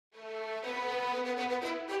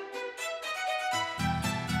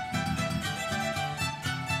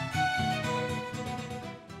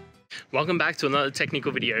Welcome back to another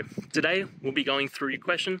technical video. Today we'll be going through your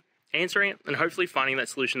question, answering it, and hopefully finding that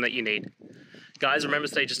solution that you need. Guys, remember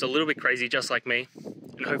to stay just a little bit crazy just like me,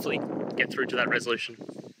 and hopefully get through to that resolution.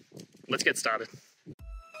 Let's get started.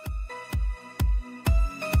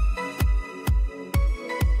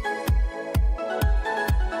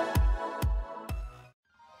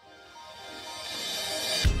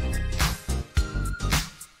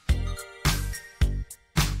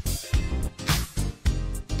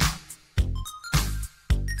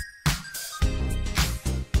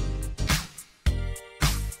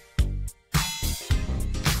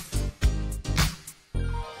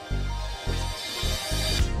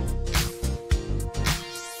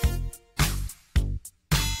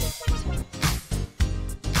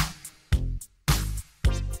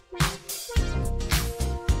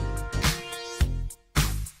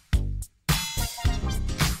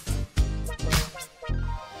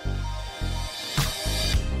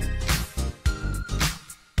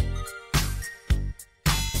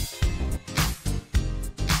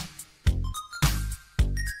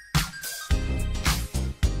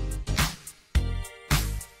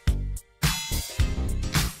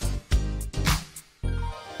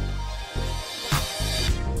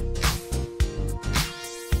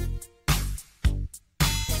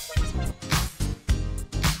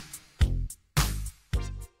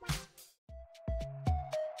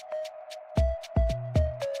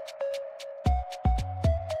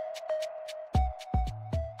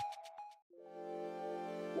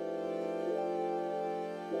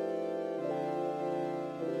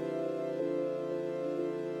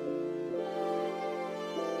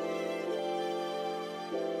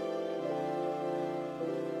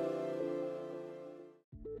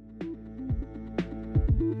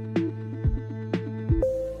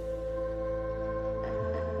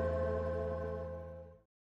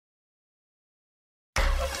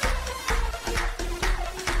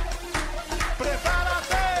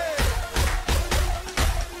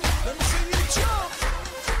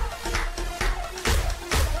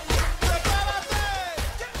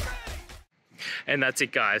 And that's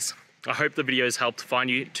it, guys. I hope the videos helped find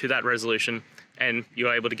you to that resolution and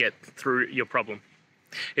you're able to get through your problem.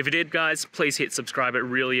 If you did, guys, please hit subscribe. I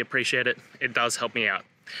really appreciate it. It does help me out.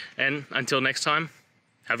 And until next time,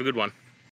 have a good one.